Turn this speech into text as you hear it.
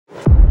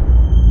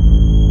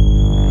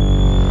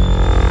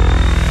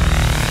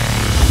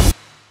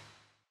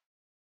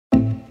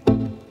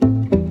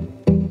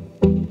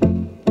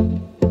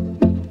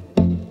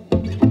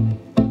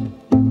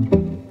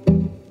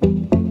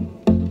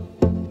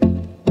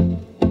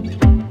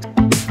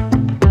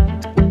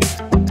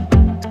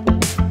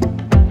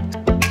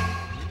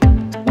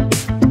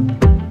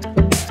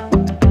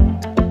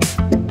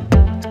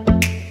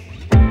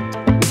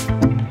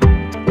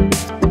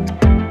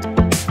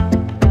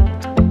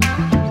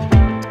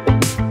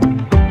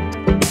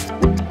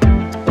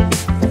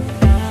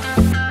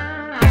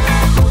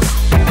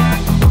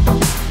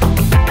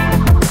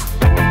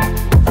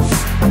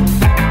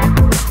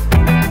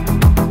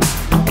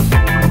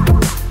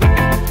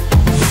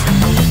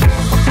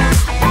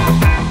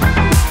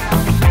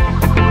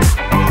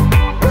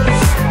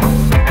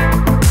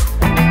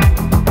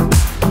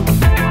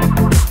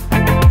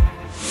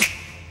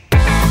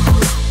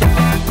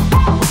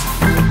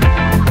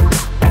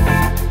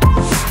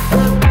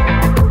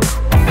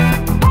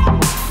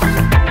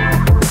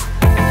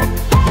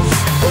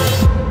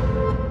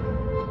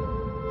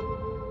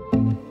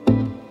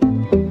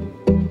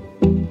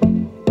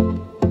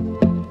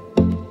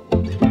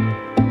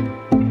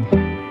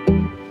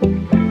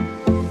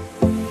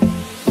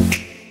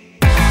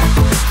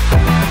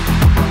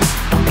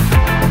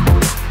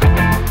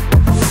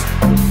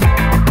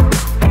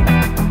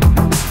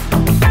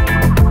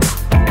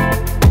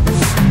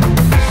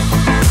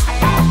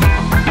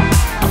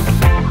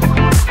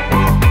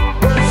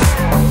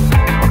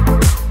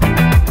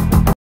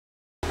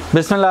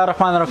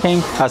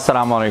बिस्मिल्लाहिर्रहमानिर्रहीम,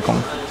 अस्सलामुअलैकुम।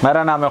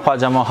 मेरा नाम है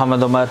ख्वाजा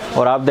मोहम्मद उमर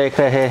और आप देख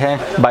रहे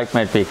हैं बाइक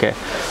मेट पीके।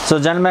 सो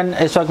जेंटलमैन,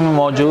 इस वक्त मैं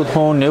मौजूद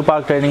हूँ न्यू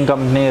पाक ट्रेडिंग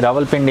कंपनी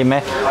रावलपिंडी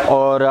में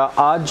और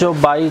आज जो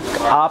बाइक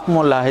आप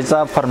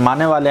मुलाहिजा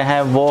फरमाने वाले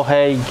हैं वो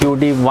है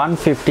UD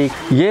 150।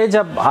 ये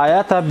जब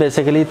आया था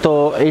बेसिकली तो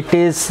it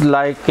is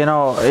like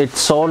it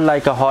sold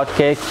like a hot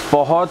cake.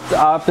 बहुत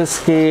आप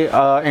इसकी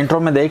इंट्रो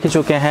में देख ही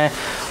चुके हैं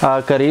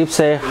करीब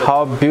से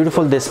how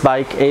beautiful this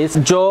bike is.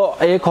 जो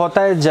एक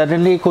होता है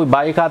जनरली कोई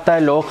बाइक आता है,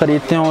 लोग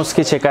खरीदते हैं,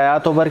 उसकी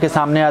शिकायत उभर के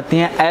सामने आती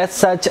हैं। एज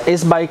सच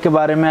इस बाइक के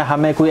बारे में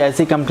हमें कोई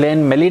ऐसी कंप्लेन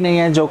मिली नहीं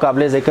है जो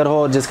काबिल ज़िक्र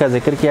हो, जिसका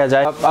जिक्र किया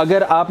जाए।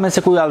 अगर आप में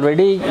से कोई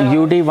ऑलरेडी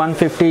UD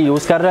 150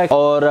 यूज़ कर रहा है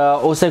और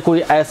उसे कोई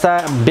ऐसा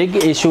बिग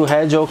इशू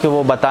है जो कि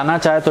वो बताना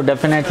चाहे तो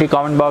डेफिनेटली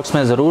कमेंट बॉक्स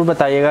में ज़रूर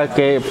बताइएगा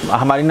कि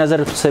हमारी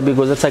नज़र से भी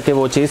गुजर सके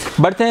वो चीज़।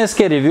 बढ़ते हैं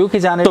इसके रिव्यू की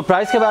जाने। तो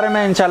प्राइस के बारे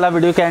में इंशाल्लाह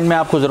वीडियो के एंड में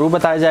आपको ज़रूर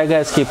बताया जाएगा।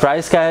 इसकी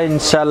प्राइस क्या है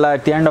इंशाल्लाह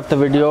at the end of the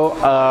video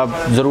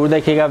ज़रूर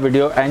देखिएगा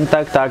वीडियो एंड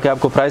तक, ताकि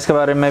आपको प्राइस के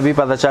बारे में भी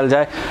पता चल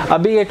जाए।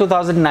 अभी ये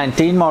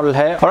 2019 मॉडल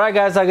है। और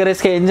गाइस, अगर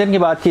इसके इंजन की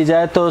बात की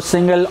जाए तो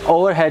single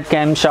overhead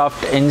cam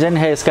shaft engine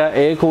है इसका,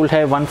 एयर कूल्ड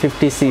है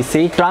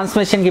 150cc।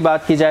 ट्रांसमिशन की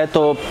बात की जाए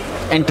तो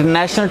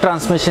इंटरनेशनल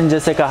ट्रांसमिशन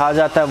जिसे कहा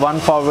जाता है, 1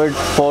 फॉरवर्ड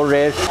 4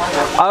 रेयर।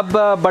 अब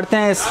बढ़ते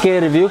हैं इसके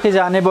रिव्यू की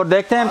जानिब और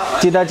देखते हैं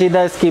सीधा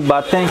सीधा इसकी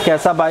बातें।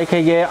 कैसा बाइक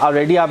है ये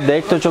ऑलरेडी आप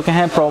देख तो चुके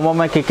हैं प्रोमो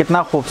में कि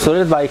कितना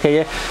खूबसूरत बाइक है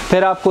ये।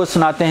 फिर आपको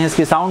सुनाते हैं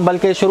इसकी साउंड,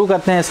 बल्कि शुरू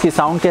करते हैं इसकी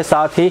साउंड के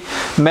साथ ही।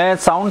 मैं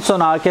साउंड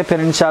सुना के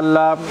फिर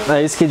इंशाल्लाह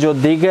इसकी जो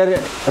दीगर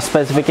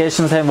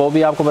स्पेसिफिकेशंस हैं वो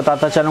भी आपको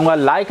बताता चलूँगा।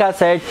 Like I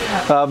said,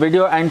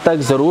 video and तक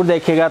ज़रूर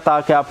देखिएगा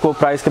ताकि आपको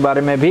प्राइस के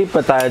बारे में भी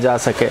बताया जा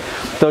सके।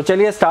 तो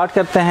चलिए स्टार्ट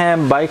करते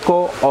हैं बाइक को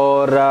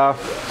और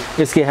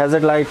इसकी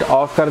हैज़र्ड लाइट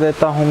ऑफ कर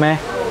देता हूँ मैं।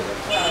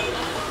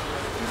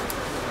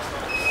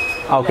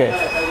 Okay,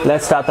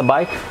 let's start the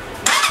bike.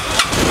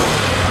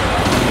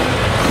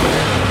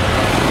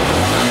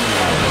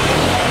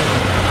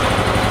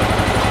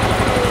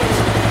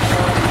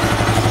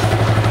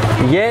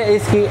 ये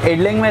इसकी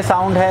इडलिंग में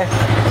साउंड है,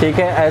 ठीक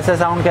है, ऐसे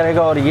साउंड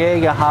करेगा। और ये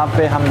यहाँ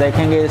पे हम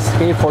देखेंगे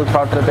इसकी फुल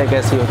थ्रॉटल पे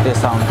कैसी होती है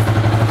साउंड।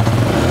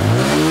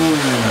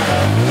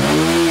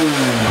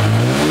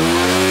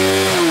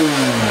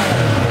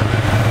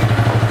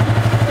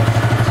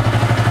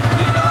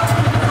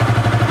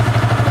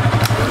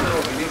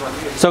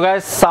 सो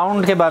गाइस,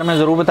 साउंड के बारे में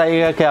ज़रूर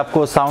बताइएगा कि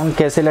आपको साउंड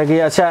कैसे लगी।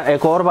 अच्छा,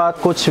 एक और बात,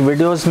 कुछ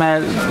वीडियोस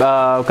में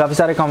काफ़ी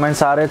सारे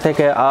कमेंट्स आ रहे थे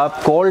कि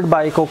आप कोल्ड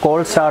बाइक को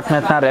कोल्ड स्टार्ट में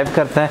इतना रेव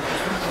करते हैं,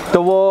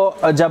 तो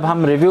वो जब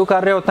हम रिव्यू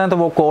कर रहे होते हैं तो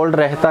वो कोल्ड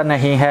रहता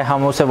नहीं है।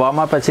 हम उसे वार्म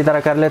अप अच्छी तरह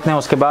कर लेते हैं,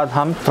 उसके बाद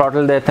हम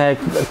थ्रॉटल देते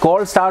हैं।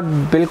 कोल्ड स्टार्ट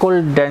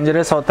बिल्कुल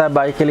डेंजरस होता है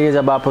बाइक के लिए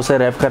जब आप उसे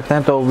रेव करते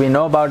हैं, तो we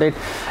know about it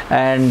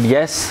and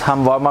yes,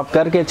 हम वार्म अप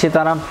करके अच्छी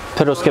तरह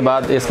फिर उसके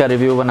बाद इसका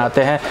रिव्यू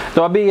बनाते हैं।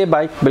 तो अभी ये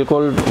बाइक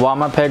बिल्कुल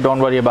वार्म अप है,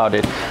 don't worry about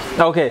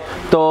it. Okay,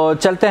 तो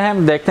चलते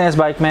हैं, देखते हैं इस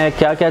बाइक में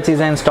क्या क्या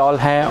चीज़ें इंस्टॉल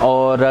हैं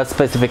और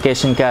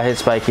स्पेसिफिकेशन क्या है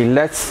इस बाइक की।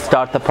 Let's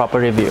start the proper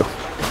review.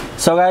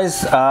 So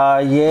guys,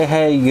 ये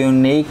है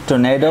यूनिक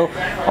टोर्नेडो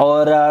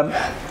और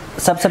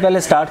सबसे पहले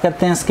स्टार्ट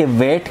करते हैं इसके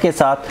वेट के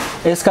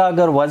साथ। इसका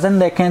अगर वज़न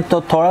देखें तो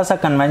थोड़ा सा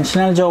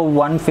कन्वेंशनल जो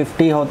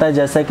 150 होता है,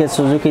 जैसे कि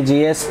सुजुकी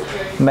GS,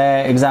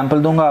 मैं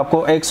एग्जांपल दूंगा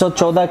आपको,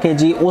 114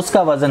 kg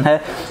उसका वज़न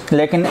है,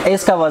 लेकिन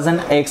इसका वज़न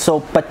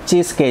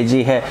 125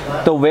 kg है।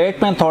 तो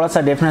वेट में थोड़ा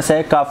सा डिफरेंस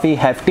है, काफ़ी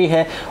हैफ्टी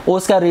है।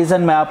 उसका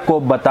रीज़न मैं आपको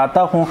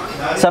बताता हूँ।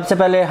 सबसे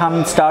पहले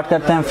हम स्टार्ट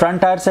करते हैं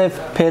फ्रंट टायर से,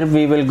 फिर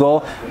we will go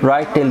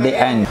right till the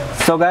end.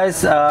 So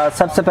guys,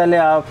 सबसे पहले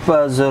आप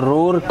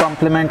ज़रूर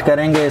कॉम्प्लीमेंट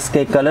करेंगे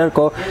इसके कलर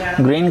को।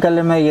 ग्रीन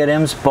कलर में ये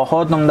रिम्स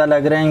बहुत उम्दा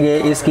लग रहे हैं, ये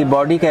इसकी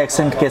बॉडी के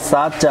एक्सेंट के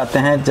साथ जाते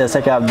हैं,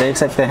 जैसे कि आप देख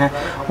सकते हैं।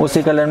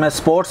 उसी कलर में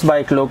स्पोर्ट्स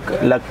बाइक लुक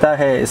लगता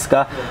है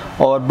इसका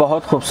और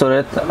बहुत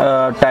खूबसूरत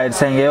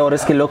टायर्स हैं ये, और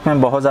इसकी लुक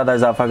में बहुत ज़्यादा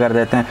इजाफा कर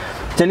देते हैं।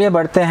 चलिए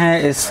बढ़ते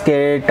हैं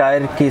इसके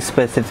टायर की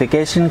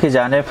स्पेसिफिकेशन की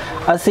जानिब।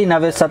 80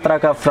 90 17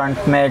 का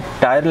फ्रंट में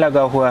टायर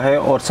लगा हुआ है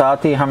और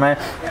साथ ही हमें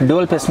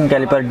dual piston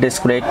caliper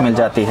disc brake मिल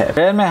जाती है।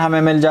 रेयर में हमें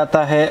मिल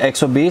जाता है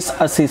 120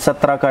 80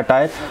 17 का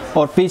टायर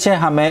और पीछे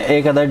हमें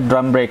एक अदर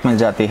ड्रम ब्रेक मिल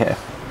जाती है।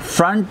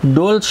 फ्रंट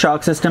डुअल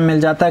शॉक सिस्टम मिल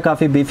जाता है,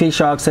 काफ़ी बीफी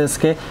शॉक्स है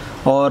इसके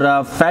और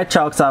फैट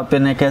शॉक्स आप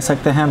इन्हें कह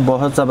सकते हैं,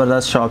 बहुत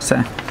ज़बरदस्त शॉक्स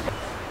हैं।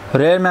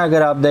 रेयर में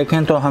अगर आप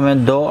देखें तो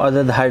हमें 2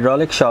 अदद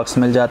हाइड्रोलिक शॉक्स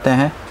मिल जाते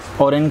हैं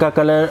और इनका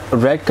कलर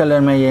रेड कलर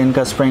में ये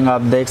इनका स्प्रिंग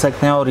आप देख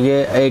सकते हैं और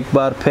ये एक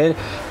बार फिर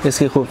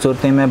इसकी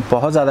खूबसूरती में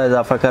बहुत ज़्यादा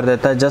इजाफा कर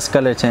देता है जस्ट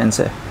कलर चेंज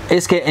से।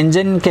 इसके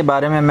इंजन के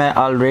बारे में मैं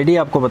ऑलरेडी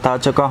आपको बता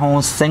चुका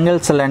हूँ, single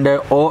cylinder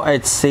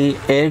OHC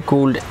air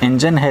cooled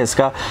engine है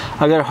इसका।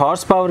 अगर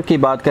हॉर्स पावर की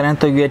बात करें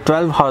तो ये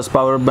 12 हॉर्स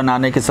पावर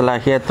बनाने की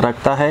सलाहियत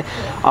रखता है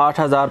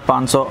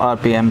 8500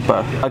 RPM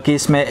पर। बाकी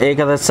इसमें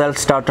एक अदर सेल्फ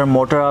स्टार्टर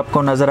मोटर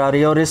आपको नज़र आ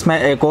रही है और इसमें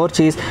एक और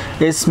चीज़,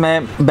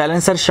 इसमें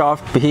बैलेंसर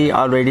शाफ्ट भी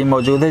ऑलरेडी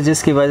मौजूद है,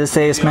 जिसकी वजह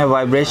से इसमें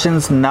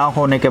वाइब्रेशंस ना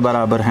होने के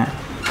बराबर हैं।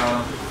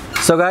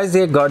 सो गाइस,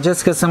 ये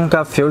गॉर्जियस किस्म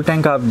का फ्यूल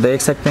टैंक आप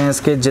देख सकते हैं।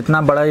 इसके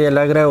जितना बड़ा ये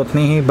लग रहा है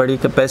उतनी ही बड़ी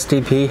कैपेसिटी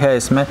भी है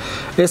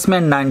इसमें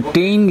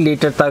 19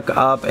 लीटर तक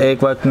आप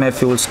एक वक्त में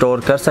फ्यूल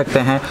स्टोर कर सकते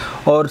हैं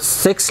और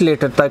 6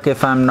 लीटर तक,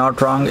 if I am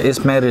not wrong,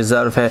 इसमें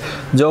रिज़र्व है,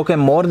 जो कि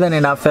मोर देन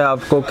इनफ है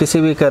आपको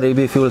किसी भी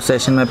करीबी फ्यूल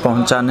स्टेशन में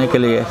पहुंचाने के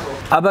लिए।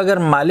 अब अगर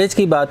माइलेज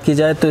की बात की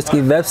जाए तो इसकी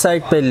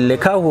वेबसाइट पे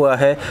लिखा हुआ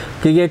है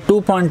कि ये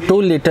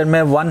 2.2 लीटर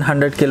में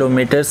 100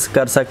 किलोमीटर्स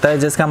कर सकता है,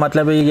 जिसका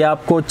मतलब है ये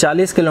आपको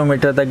 40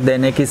 किलोमीटर तक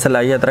देने की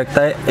सलाहियत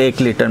रखता है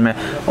 1 लीटर में।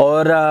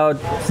 और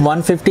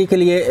 150 के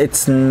लिए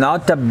it's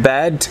not a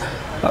bad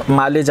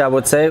mileage I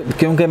would say,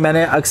 क्योंकि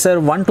मैंने अक्सर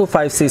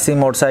 125 सीसी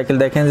मोटरसाइकिल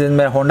देखे हैं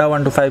जिनमें होंडा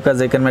 125 का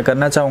जिक्र मैं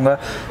करना चाहूँगा,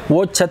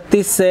 वो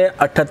 36 से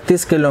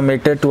 38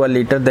 किलोमीटर टू अ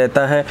लीटर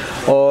देता है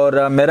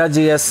और मेरा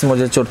GS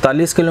मुझे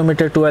 44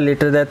 किलोमीटर टू अ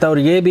लीटर देता है और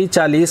ये भी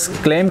 40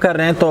 क्लेम कर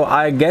रहे हैं, तो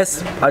आई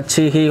गेस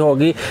अच्छी ही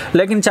होगी,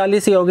 लेकिन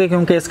 40 ही होगी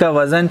क्योंकि इसका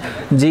वज़न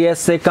GS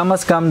से कम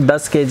कम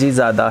 10 kg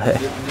ज़्यादा है।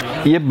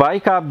 ये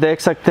बाइक आप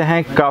देख सकते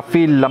हैं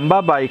काफ़ी लंबा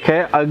बाइक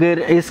है। अगर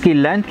इसकी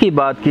लेंथ की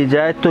बात की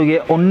जाए तो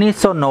ये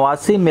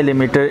 1989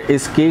 मिलीमीटर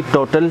इसकी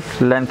टोटल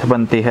लेंथ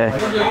बनती है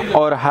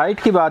और हाइट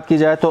की बात की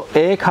जाए तो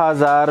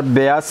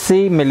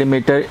 1082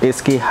 मिलीमीटर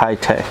इसकी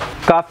हाइट है।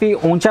 काफ़ी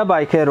ऊंचा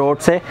बाइक है रोड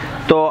से,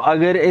 तो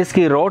अगर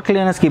इसकी रोड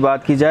क्लियरेंस की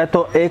बात की जाए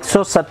तो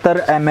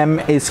 170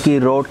 mm इसकी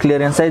रोड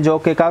क्लियरेंस है, जो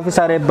कि काफ़ी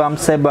सारे बम्प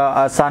से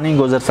आसानी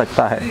गुजर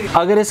सकता है।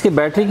 अगर इसकी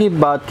बैटरी की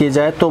बात की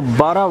जाए तो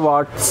 12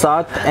 वाट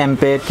 7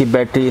 एम्पेयर की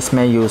बैटरी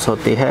में यूज़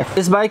होती है।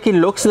 इस बाइक की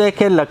लुक्स देख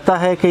के लगता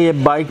है कि ये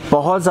बाइक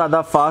बहुत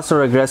ज़्यादा फास्ट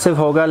और एग्रेसिव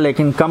होगा,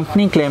 लेकिन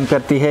कंपनी क्लेम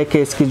करती है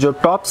कि इसकी जो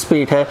टॉप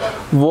स्पीड है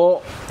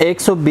वो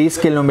 120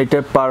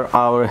 किलोमीटर पर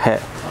आवर है।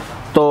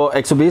 तो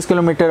 120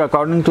 kilometre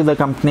according to the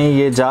company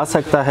ये जा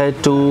सकता है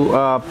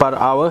पर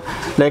आवर,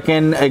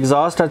 लेकिन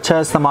एग्जॉस्ट अच्छा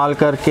इस्तेमाल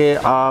करके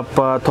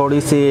आप थोड़ी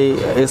सी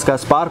इसका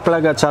स्पार्क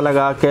प्लग अच्छा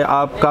लगा के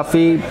आप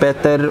काफ़ी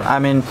बेहतर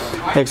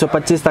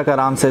 125 तक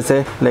आराम से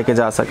इसे लेके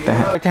जा सकते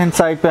हैं। राइट हैंड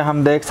साइड पे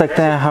हम देख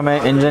सकते हैं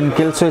हमें इंजन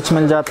किल स्विच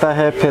मिल जाता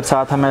है, फिर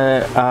साथ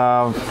हमें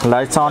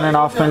लाइट्स ऑन एंड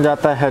ऑफ मिल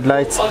जाता है,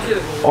 हेडलाइट्स,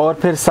 और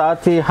फिर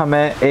साथ ही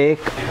हमें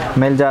एक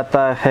मिल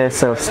जाता है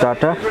सेल्फ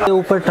स्टार्टर।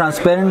 ऊपर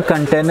ट्रांसपेरेंट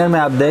कंटेनर में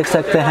आप देख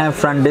सकते हैं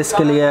फ्रंट डिस्क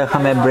के लिए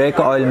हमें ब्रेक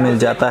ऑयल मिल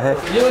जाता है।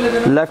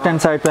 लेफ्ट हैंड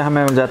साइड पे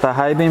हमें मिल जाता है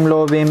high beam,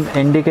 low beam,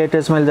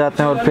 indicators मिल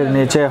जाते हैं और फिर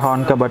नीचे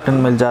हॉर्न का बटन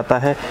मिल जाता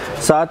है।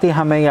 साथ ही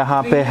हमें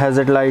यहाँ पे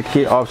हैज़र्ड लाइट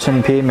की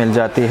ऑप्शन भी मिल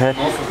जाती है,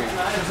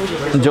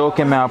 जो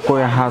कि मैं आपको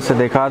यहाँ से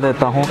दिखा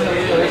देता हूँ।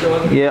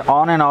 ये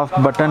ऑन एंड ऑफ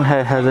बटन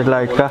है हैज़र्ड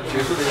लाइट का,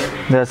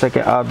 जैसा कि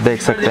आप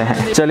देख सकते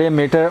हैं। चलिए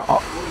मीटर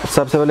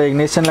सबसे पहले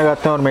इग्निशन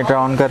लगाते हैं और मीटर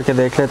ऑन करके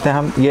देख लेते हैं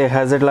हम। ये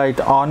हैज़र्ड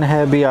लाइट ऑन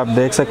है, भी आप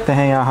देख सकते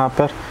हैं यहाँ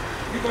पर।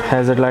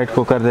 हैज़र्ड लाइट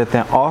को कर देते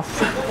हैं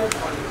ऑफ,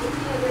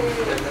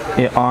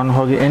 ये ऑन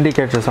होगी,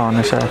 इंडिकेटर्स ऑन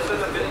है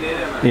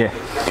शायद ये।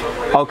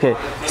 ओके,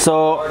 सो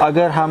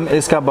अगर हम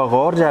इसका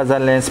बगौर जायज़ा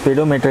लें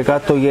स्पीडोमीटर का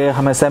तो ये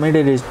हमें सेमी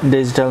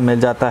डिजिटल मिल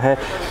जाता है।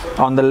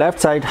 ऑन द लेफ़्ट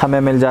साइड हमें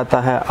मिल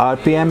जाता है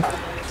RPM।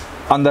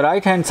 On the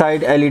right hand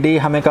side LED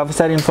हमें काफ़ी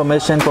सारी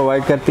इंफॉर्मेशन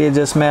प्रोवाइड करती है,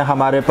 जिसमें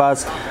हमारे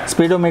पास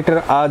स्पीडोमीटर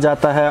आ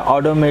जाता है,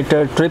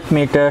 odometer, trip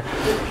meter,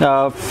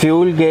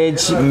 fuel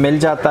gauge मिल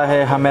जाता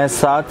है हमें,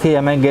 साथ ही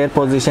हमें गियर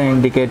पोजीशन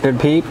इंडिकेटर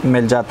भी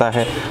मिल जाता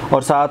है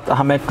और साथ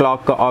हमें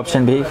क्लॉक का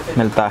ऑप्शन भी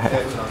मिलता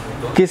है।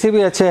 किसी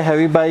भी अच्छे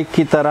हैवी बाइक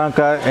की तरह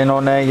का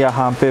इन्होंने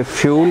यहाँ पे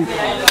फ्यूल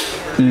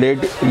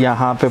लिड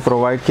यहाँ पे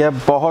प्रोवाइड किया,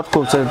 बहुत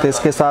खूबसूरत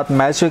इसके साथ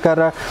मैच भी कर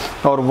रहा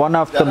है और one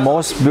of the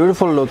most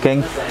beautiful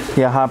looking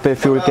यहाँ पे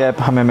फ्यूल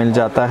कैप हमें मिल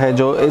जाता है,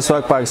 जो इस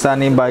वक्त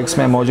पाकिस्तानी बाइक्स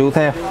में मौजूद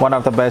है। वन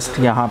ऑफ द बेस्ट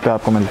यहाँ पे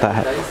आपको मिलता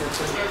है।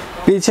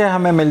 पीछे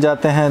हमें मिल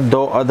जाते हैं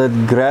 2 अदद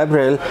ग्रैब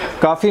रेल,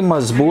 काफ़ी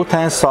मजबूत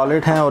हैं,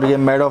 सॉलिड हैं और ये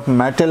मेड ऑफ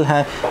मेटल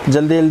हैं,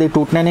 जल्दी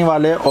टूटने नहीं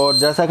वाले। और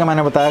जैसा कि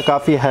मैंने बताया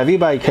काफ़ी हैवी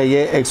बाइक है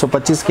ये,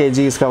 125 kg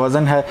इसका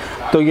वज़न है,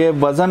 तो ये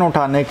वज़न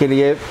उठाने के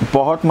लिए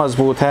बहुत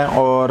मजबूत हैं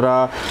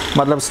और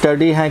मतलब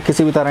स्टडी हैं,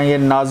 किसी भी तरह ये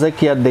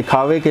नाजुक या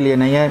दिखावे के लिए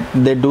नहीं है,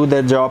 they do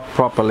their job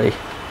properly.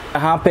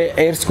 यहाँ पे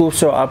एयर स्कूप्स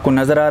जो आपको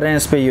नज़र आ रहे हैं,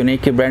 इस पे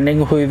यूनिक की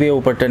ब्रांडिंग हुई हुई है,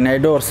 ऊपर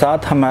टर्नेडो, और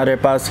साथ हमारे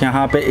पास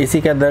यहाँ पे इसी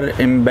के अंदर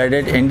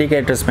एम्बेडेड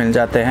इंडिकेटर्स मिल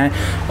जाते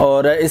हैं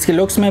और इसकी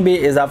लुक्स में भी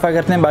इजाफा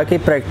करते हैं। बाकी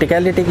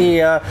प्रैक्टिकलिटी की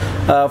या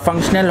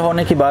फंक्शनल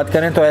होने की बात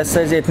करें तो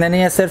ऐसे इतने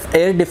नहीं है, सिर्फ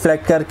एयर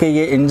डिफ्लेक्ट करके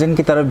ये इंजन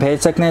की तरफ भेज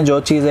सकते हैं, जो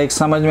चीज़ एक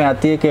समझ में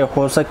आती है कि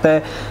हो सकता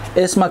है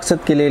इस मकसद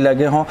के लिए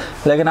लगे हों,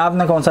 लेकिन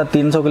आपने कौन सा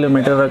 300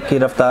 किलोमीटर की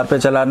रफ्तार पर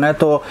चलाना है,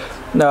 तो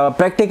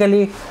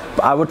practically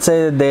I would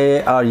say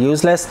they are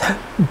useless,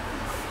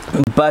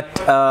 but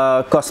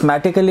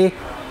cosmetically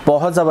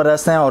बहुत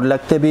ज़बरदस्त हैं और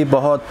लगते भी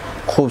बहुत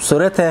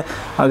खूबसूरत है।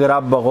 अगर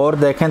आप बगौर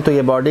देखें तो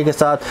ये बॉडी के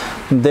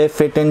साथ दे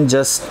fit in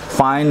just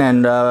fine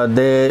and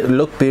they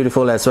look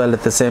beautiful as well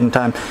at the same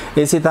time.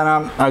 इसी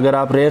तरह अगर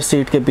आप रेयर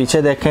सीट के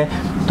पीछे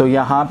देखें तो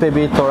यहाँ पे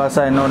भी थोड़ा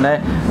सा इन्होंने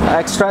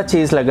एक्स्ट्रा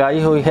चीज़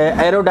लगाई हुई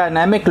है,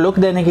 एरोडायनामिक लुक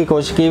देने की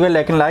कोशिश की हुई है,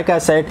 लेकिन लाइक आई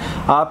सेड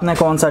आपने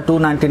कौन सा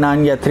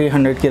 299 या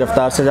 300 की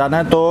रफ्तार से जाना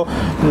है, तो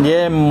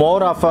ये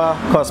मोर ऑफ अ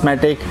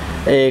कॉस्मेटिक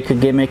एक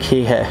गिमिक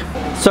ही है।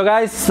 सो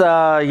गाइस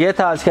ये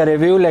था आज का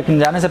रिव्यू, लेकिन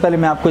जाने से पहले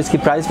मैं आपको इसकी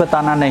प्राइस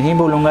बताना नहीं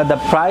भूलूंगा। द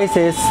प्राइस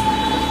इज़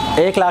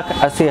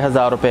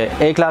 1,80,000 रुपये।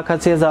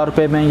 1,80,000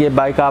 रुपये में ये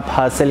बाइक आप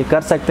हासिल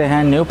कर सकते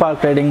हैं न्यू पाक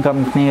ट्रेडिंग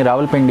कंपनी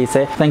रावलपिंडी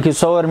से। Thank you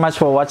so very much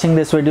for watching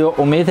this video.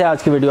 उम्मीद है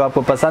आज की वीडियो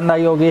आपको पसंद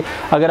आई होगी।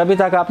 अगर अभी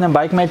तक आपने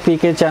बाइक मेट पी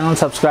के चैनल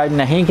सब्सक्राइब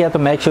नहीं किया तो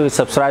make sure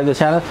subscribe the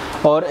channel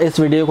और इस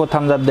वीडियो को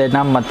थम्स अप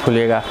देना मत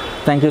भूलिएगा।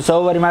 Thank you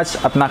so very much.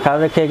 अपना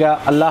ख्याल रखिएगा।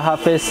 अल्लाह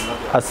हाफिज़।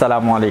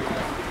 अस्सलामु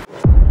अलैकुम।